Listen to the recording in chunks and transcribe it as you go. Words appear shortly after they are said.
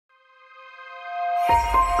All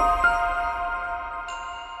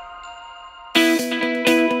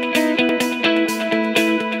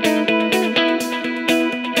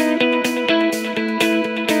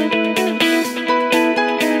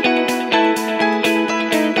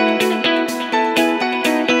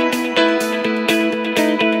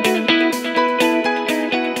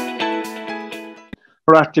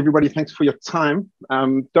right, everybody, thanks for your time.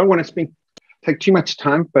 Don't want to take too much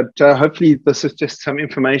time, but hopefully this is just some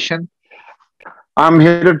information. I'm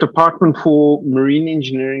head of department for marine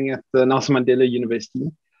engineering at the Nelson Mandela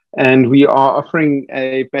University, and we are offering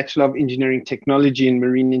a Bachelor of Engineering Technology in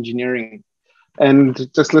Marine Engineering.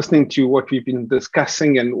 And just listening to what we've been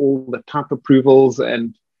discussing and all the type approvals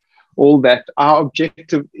and all that, our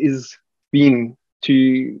objective is being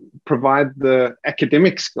to provide the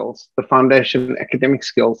academic skills, the foundation academic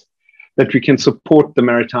skills that we can support the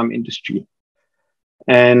maritime industry.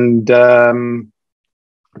 And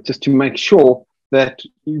just to make sure that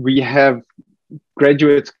we have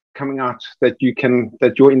graduates coming out that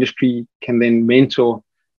your industry can then mentor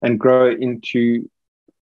and grow into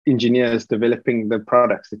engineers developing the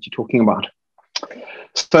products that you're talking about.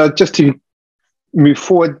 So just to move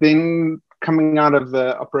forward then, coming out of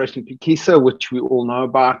the Operation Pikisa, which we all know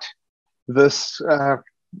about, this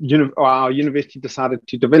our university decided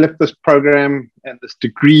to develop this program and this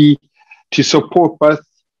degree to support both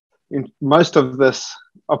in most of this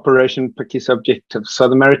Operation Pikisa objectives. So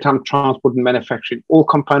the maritime transport and manufacturing, all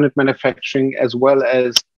component manufacturing, as well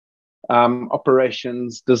as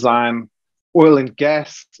operations, design, oil and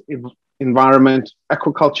gas environment,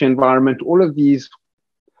 aquaculture environment, all of these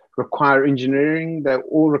require engineering. They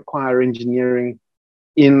all require engineering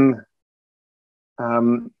in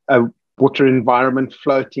a water environment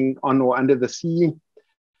floating on or under the sea.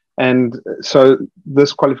 And so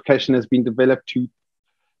this qualification has been developed to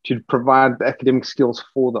provide the academic skills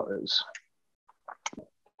for those.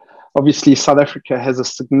 Obviously, South Africa has a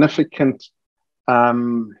significant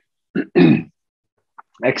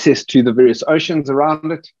access to the various oceans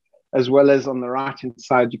around it, as well as on the right-hand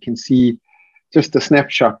side, you can see just a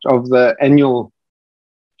snapshot of the annual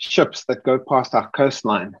ships that go past our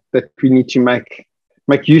coastline that we need to make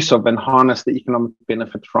use of and harness the economic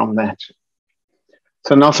benefit from that.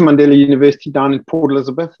 So Nelson Mandela University down in Port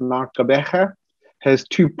Elizabeth, Gqeberha, has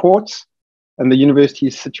 2 ports, and the university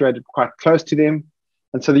is situated quite close to them.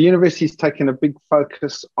 And so the university has taken a big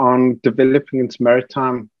focus on developing its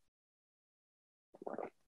maritime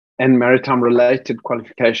and maritime related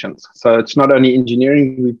qualifications. So it's not only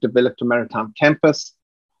engineering, we've developed a maritime campus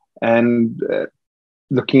and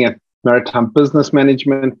looking at maritime business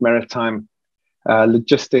management, maritime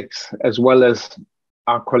logistics, as well as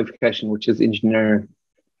our qualification, which is engineering.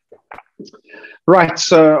 Right,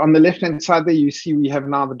 so on the left-hand side there, you see we have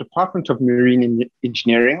now the Department of Marine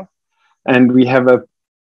Engineering, and we have a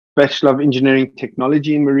Bachelor of Engineering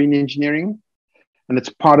Technology in Marine Engineering, and it's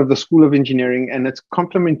part of the School of Engineering, and it's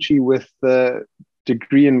complementary with the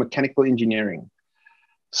degree in Mechanical Engineering.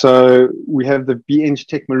 So we have the BEng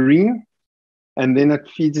Tech Marine, and then it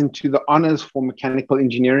feeds into the honors for Mechanical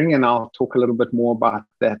Engineering, and I'll talk a little bit more about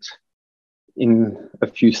that in a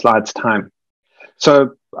few slides' time.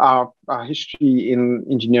 So our history in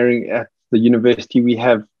engineering at the university, we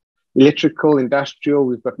have electrical, industrial,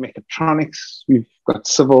 we've got mechatronics, we've got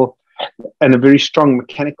civil, and a very strong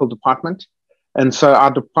mechanical department. And so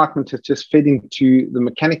our department is just fed into the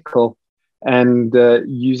mechanical and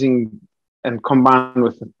using and combined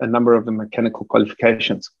with a number of the mechanical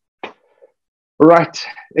qualifications. Right,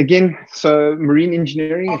 again, so marine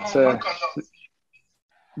engineering, it's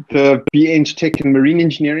the BEng Tech in Marine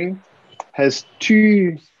Engineering has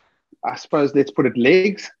 2, I suppose, let's put it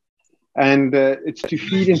legs, and it's to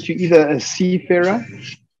feed into either a seafarer,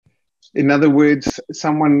 in other words,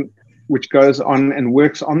 someone which goes on and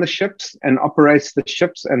works on the ships and operates the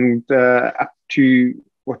ships and up to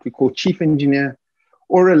what we call chief engineer,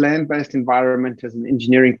 or a land-based environment as an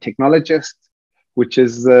engineering technologist, which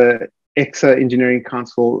is the EXA Engineering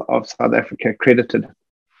Council of South Africa accredited.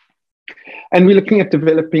 And we're looking at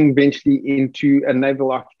developing eventually into a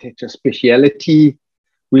naval architecture speciality.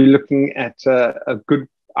 We're looking at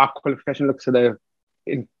our qualification looks at a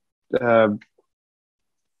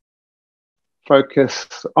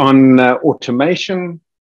focus on automation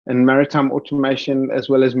and maritime automation, as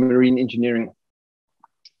well as marine engineering.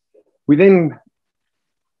 We then,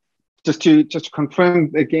 just to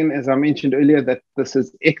confirm again, as I mentioned earlier, that this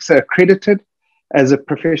is EXA accredited as a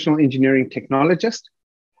professional engineering technologist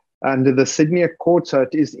under the Sydney Accord, so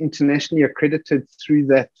it is internationally accredited through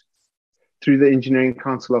the Engineering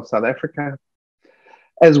Council of South Africa,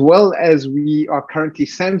 as well as we are currently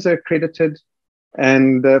SAMSA accredited,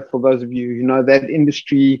 And for those of you who know that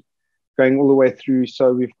industry, going all the way through,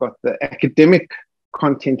 so we've got the academic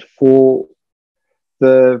content for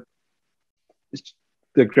the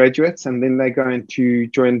graduates, and then they're going to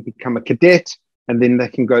become a cadet, and then they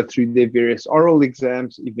can go through their various oral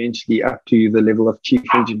exams, eventually up to the level of chief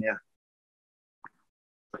engineer.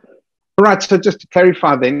 All right, so just to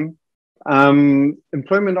clarify then,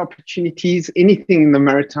 employment opportunities, anything in the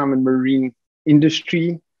maritime and marine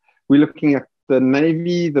industry. We're looking at the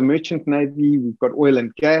Navy, the Merchant Navy, we've got oil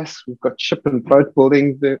and gas, we've got ship and boat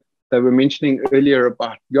building. They were mentioning earlier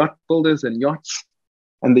about yacht builders and yachts,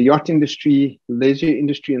 and the yacht industry, leisure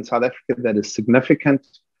industry in South Africa that is significant,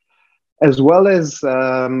 as well as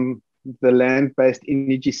the land-based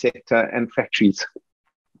energy sector and factories.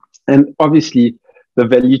 And obviously, the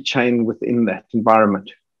value chain within that environment.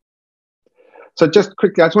 So just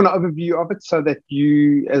quickly, I just want an overview of it so that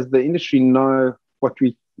you, as the industry, know what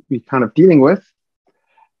we're kind of dealing with.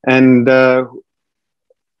 And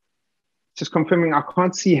just confirming, I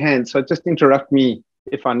can't see hands, so just interrupt me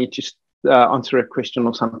if I need to answer a question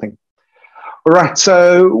or something. All right,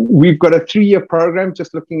 so we've got a 3-year program,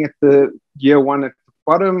 just looking at the year 1 at the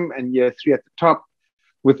bottom and year 3 at the top,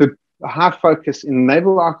 with a high focus in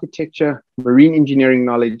naval architecture, marine engineering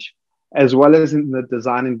knowledge, as well as in the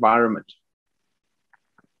design environment.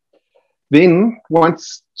 Then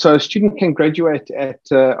so a student can graduate at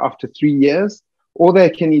after 3 years, or they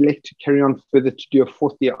can elect to carry on further to do a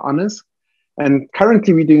 4th-year honors. And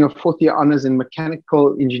currently we're doing a 4th-year honors in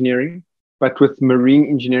mechanical engineering, but with marine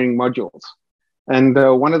engineering modules. And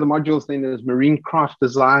one of the modules then is marine craft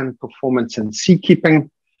design, performance, and seakeeping.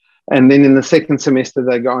 And then in the 2nd semester,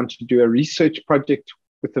 they go on to do a research project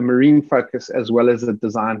with a marine focus, as well as a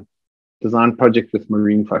design project with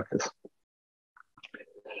marine focus.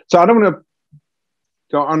 So I don't want to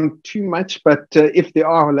go on too much, but if there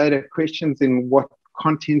are later questions in what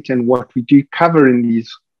content and what we do cover in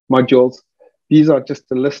these modules, these are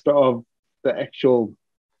just a list of the actual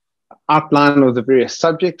outline of the various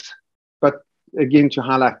subjects. But again, to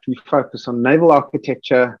highlight, we focus on naval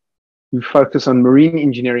architecture, we focus on marine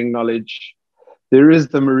engineering knowledge. There is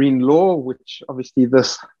the marine law, which obviously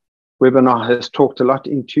this webinar has talked a lot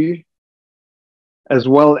into, as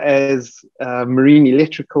well as marine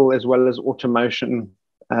electrical, as well as automation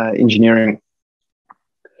engineering.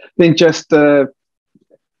 Then just for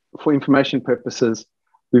information purposes,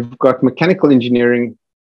 we've got mechanical engineering.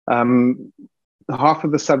 Half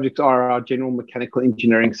of the subjects are our general mechanical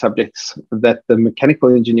engineering subjects that the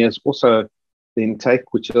mechanical engineers also then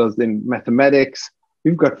take, which is then mathematics.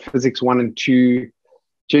 We've got physics 1 and 2,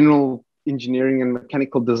 general engineering and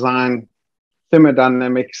mechanical design,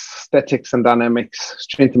 thermodynamics, statics and dynamics,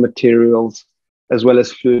 strength of materials, as well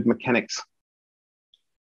as fluid mechanics.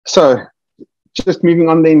 So just moving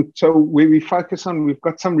on then, so where we focus on, we've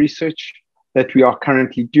got some research that we are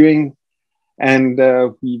currently doing, and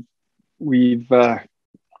we've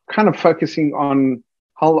kind of focusing on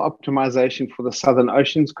hull optimization for the Southern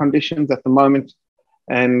Oceans conditions at the moment.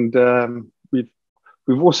 And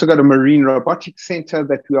we've also got a marine robotics center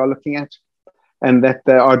that we are looking at, and that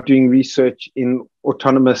they are doing research in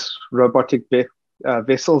autonomous robotic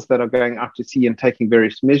vessels that are going out to sea and taking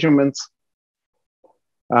various measurements.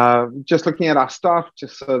 Just looking at our staff,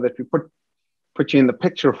 just so that we put you in the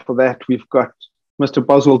picture for that, we've got Mr.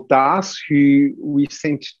 Boswell Das, who we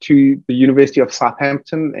sent to the University of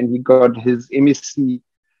Southampton, and he got his MSc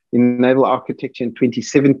in naval architecture in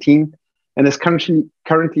 2017, and is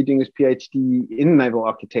currently doing his PhD in naval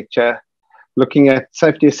architecture, looking at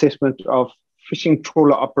safety assessment of fishing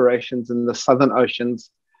trawler operations in the Southern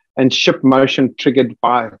Oceans and ship motion triggered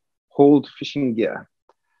by hauled fishing gear.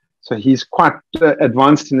 So he's quite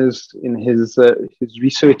advanced in his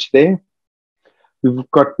research there.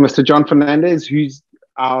 We've got Mr. John Fernandez, who's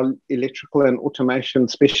our electrical and automation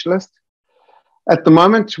specialist. At the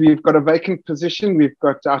moment, we've got a vacant position. We've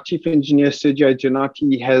got our chief engineer, Sergio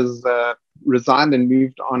Giannotti, has resigned and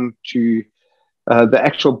moved on to the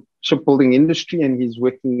actual shipbuilding industry, and he's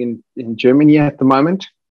working in Germany at the moment.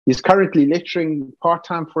 He's currently lecturing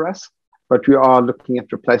part-time for us, but we are looking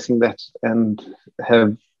at replacing that and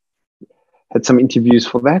have had some interviews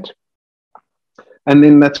for that. And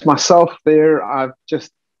then that's myself there. I've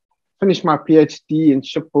just finished my PhD in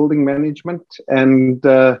shipbuilding management, and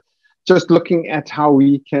just looking at how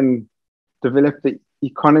we can develop the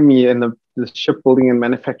economy and the shipbuilding and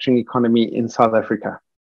manufacturing economy in South Africa.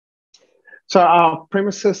 So our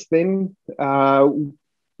premises then,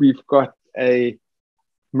 we've got a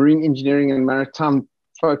marine engineering and maritime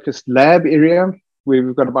focused lab area where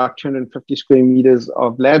we've got about 250 square meters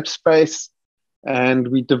of lab space, and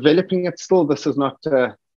we're developing it still. This is not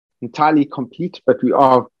entirely complete, but we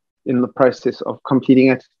are in the process of completing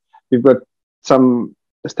it. We've got some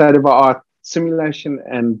state-of-the-art simulation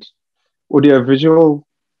and audiovisual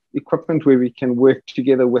equipment where we can work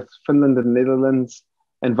together with Finland and Netherlands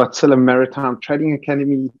and Wärtsilä Maritime Trading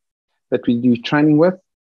Academy that we do training with.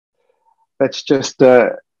 That's just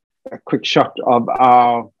a quick shot of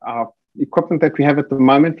our equipment that we have at the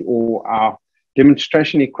moment, or our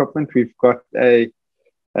demonstration equipment. We've got a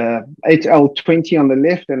 8L20 on the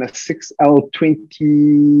left and a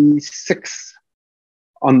 6L26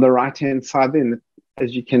 on the right-hand side there,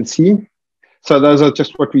 as you can see. So those are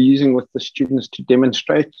just what we're using with the students to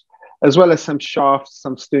demonstrate, as well as some shafts,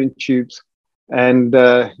 some stern tubes, and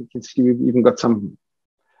you can see we've even got some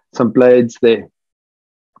blades there.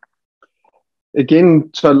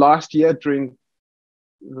 Again, so last year during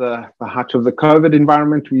the height of the COVID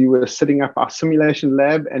environment, we were setting up our simulation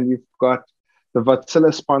lab, and we've got the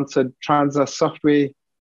Wärtsilä-sponsored Transa software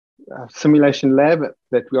simulation lab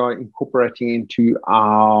that we are incorporating into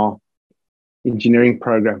our engineering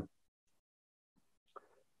program.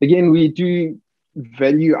 Again, we do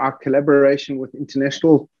value our collaboration with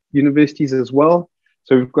international universities as well.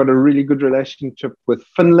 So we've got a really good relationship with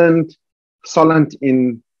Finland, Solent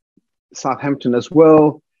in Southampton as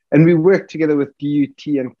well. And we work together with DUT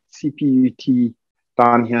and CPUT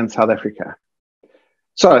down here in South Africa.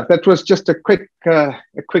 So that was just a quick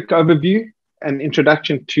overview and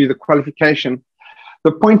introduction to the qualification.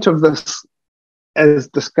 The point of this, as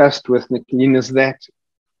discussed with Nicolene, is that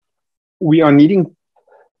we are needing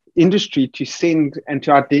industry to send and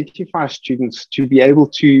to identify students to be able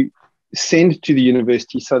to send to the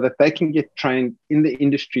university so that they can get trained in the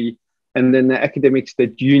industry and then the academics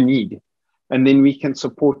that you need. And then we can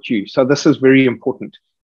support you. So this is very important.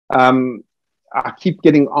 I keep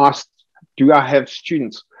getting asked, do I have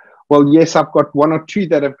students? Well, yes, I've got one or two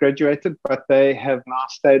that have graduated, but they have now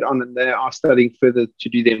stayed on and they are studying further to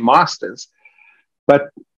do their masters.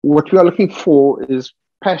 But what we are looking for is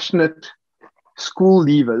passionate school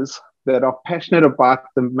leavers that are passionate about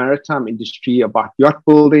the maritime industry, about yacht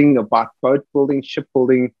building, about boat building,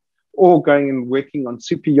 shipbuilding, or going and working on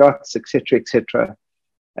super yachts, etc., etc.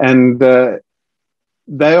 And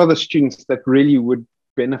they are the students that really would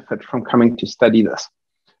benefit from coming to study this.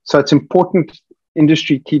 So it's important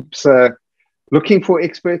industry keeps looking for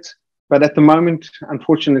experts, but at the moment,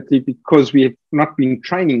 unfortunately, because we have not been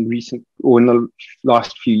training recent or in the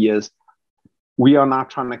last few years, we are now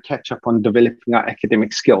trying to catch up on developing our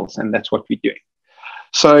academic skills, and that's what we're doing.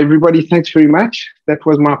 So everybody, thanks very much. That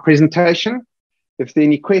was my presentation. If there are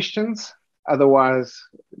any questions, otherwise,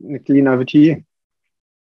 Nicolene, over to you.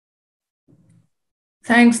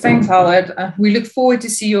 Thanks, Howard. We look forward to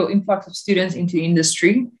see your influx of students into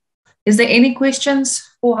industry. Is there any questions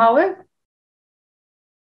for Howard?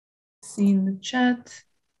 See in the chat.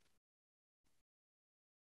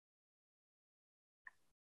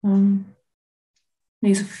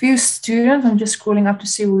 There's a few students. I'm just scrolling up to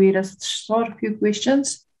see where does it start. A few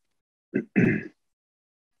questions.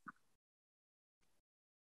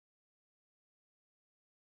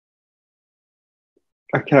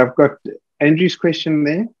 Okay, I've got Andrew's question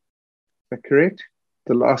there. Is that correct?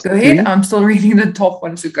 The last Go ahead. I'm still reading the top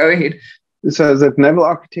one, so go ahead. So that naval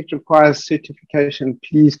architect requires certification.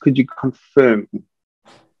 Please, could you confirm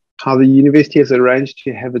how the university has arranged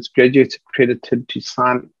to have its graduates accredited to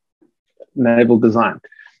sign naval design?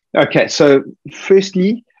 Okay, so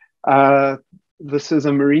firstly, this is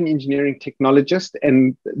a marine engineering technologist,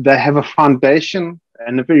 and they have a foundation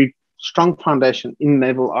and a very strong foundation in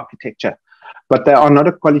naval architecture, but they are not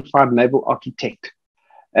a qualified naval architect.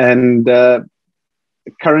 And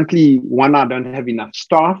currently, one, I don't have enough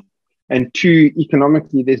staff, and two,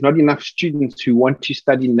 economically, there's not enough students who want to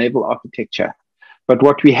study naval architecture. But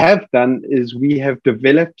what we have done is we have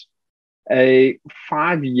developed a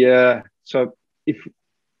 5-year, so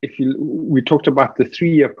we talked about the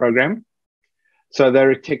 3-year program. So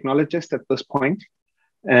they're a technologist at this point,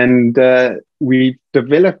 and we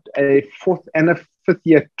developed a 4th and a 5th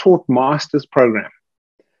year taught master's program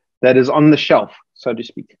that is on the shelf, so to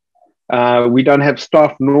speak. We don't have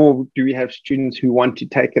staff, nor do we have students who want to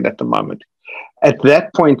take it at the moment. At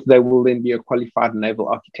that point, they will then be a qualified naval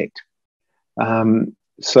architect.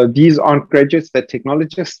 So these aren't graduates, they're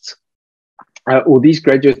technologists, or these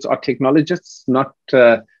graduates are technologists, not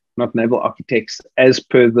naval architects as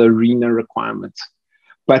per the RENA requirements.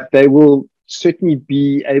 But they will certainly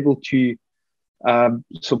be able to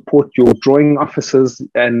support your drawing officers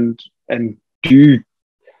and do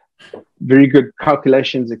very good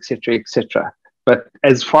calculations, etc., etc. But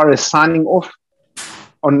as far as signing off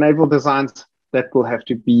on naval designs, that will have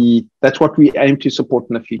to be, that's what we aim to support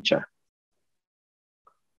in the future.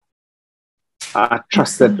 I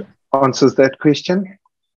trust that answers that question.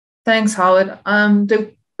 Thanks, Howard.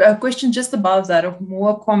 The question just above that, of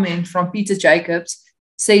more comment from Peter Jacobs,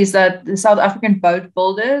 says that the South African boat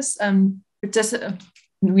builders, they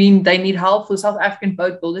need help for South African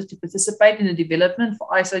boat builders to participate in the development for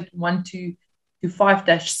ISO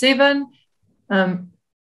 1225-7.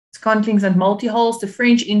 Scontlings and multi-hulls. The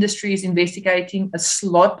French industry is investigating a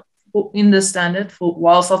slot in the standard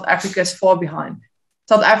while South Africa is far behind.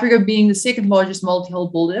 South Africa being the second largest multi-hull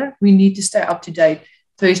builder, we need to stay up to date.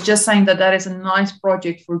 So he's just saying that that is a nice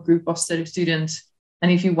project for a group of students.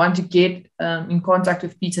 And if you want to get in contact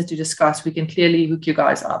with Peter to discuss, we can clearly hook you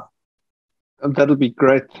guys up. That'll be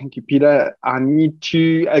great. Thank you, Peter. I need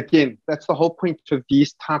to, again, that's the whole point of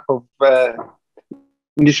these type of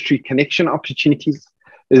industry connection opportunities,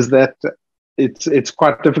 is that it's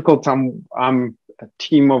quite difficult. I'm a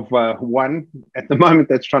team of one at the moment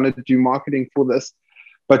that's trying to do marketing for this,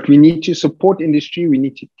 but we need to support industry. We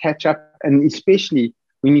need to catch up, and especially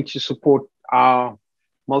we need to support our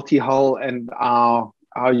multi-hull and our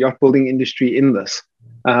yacht building industry in this.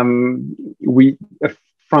 If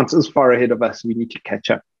France is far ahead of us, we need to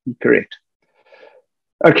catch up. Correct.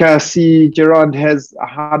 Okay, I see Gerard has,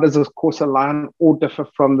 how does this course align or differ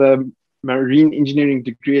from the marine engineering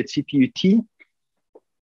degree at CPUT?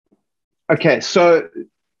 Okay, so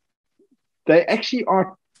they actually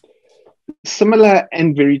are similar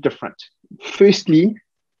and very different. Firstly,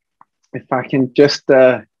 if I can just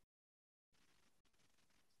go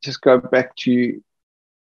back to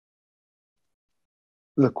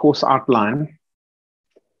the course outline.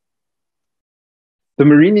 The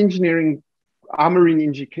marine engineering, our marine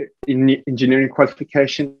engineering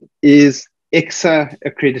qualification is AISI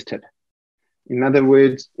accredited. In other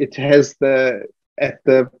words, it has at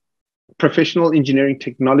the professional engineering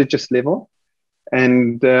technologist level,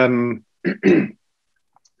 and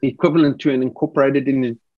equivalent to an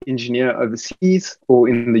incorporated engineer overseas or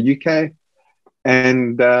in the UK.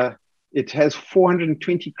 And it has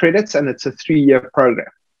 420 credits, and it's a 3-year program.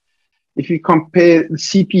 If you compare the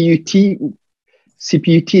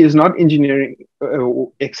CPUT is not engineering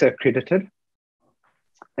or AISI accredited,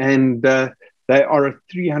 and they are a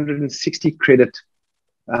 360 credit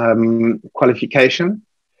qualification,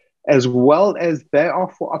 as well as they are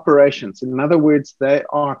for operations. In other words, they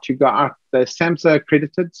are to go out, they're SAMHSA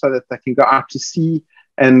accredited so that they can go out to sea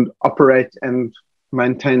and operate and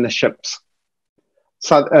maintain the ships.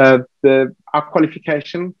 So our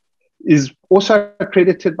qualification is also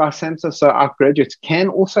accredited by SAMHSA, so our graduates can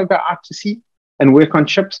also go out to sea and work on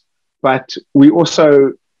ships, but we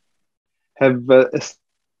also have a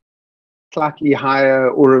slightly higher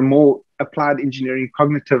or a more applied engineering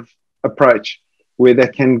cognitive approach where they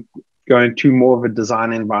can go into more of a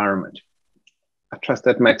design environment. I trust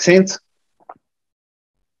that makes sense.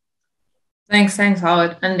 Thanks,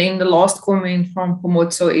 Howard. And then the last comment from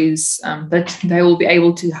Pomozzo is that they will be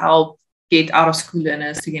able to help get out of school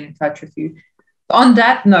learners to get in touch with you. On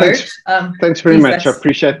that note, thanks very much. I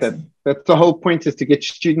appreciate that. That's the whole point, is to get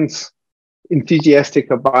students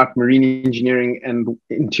enthusiastic about marine engineering and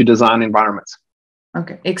into design environments.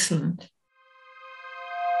 Okay, excellent.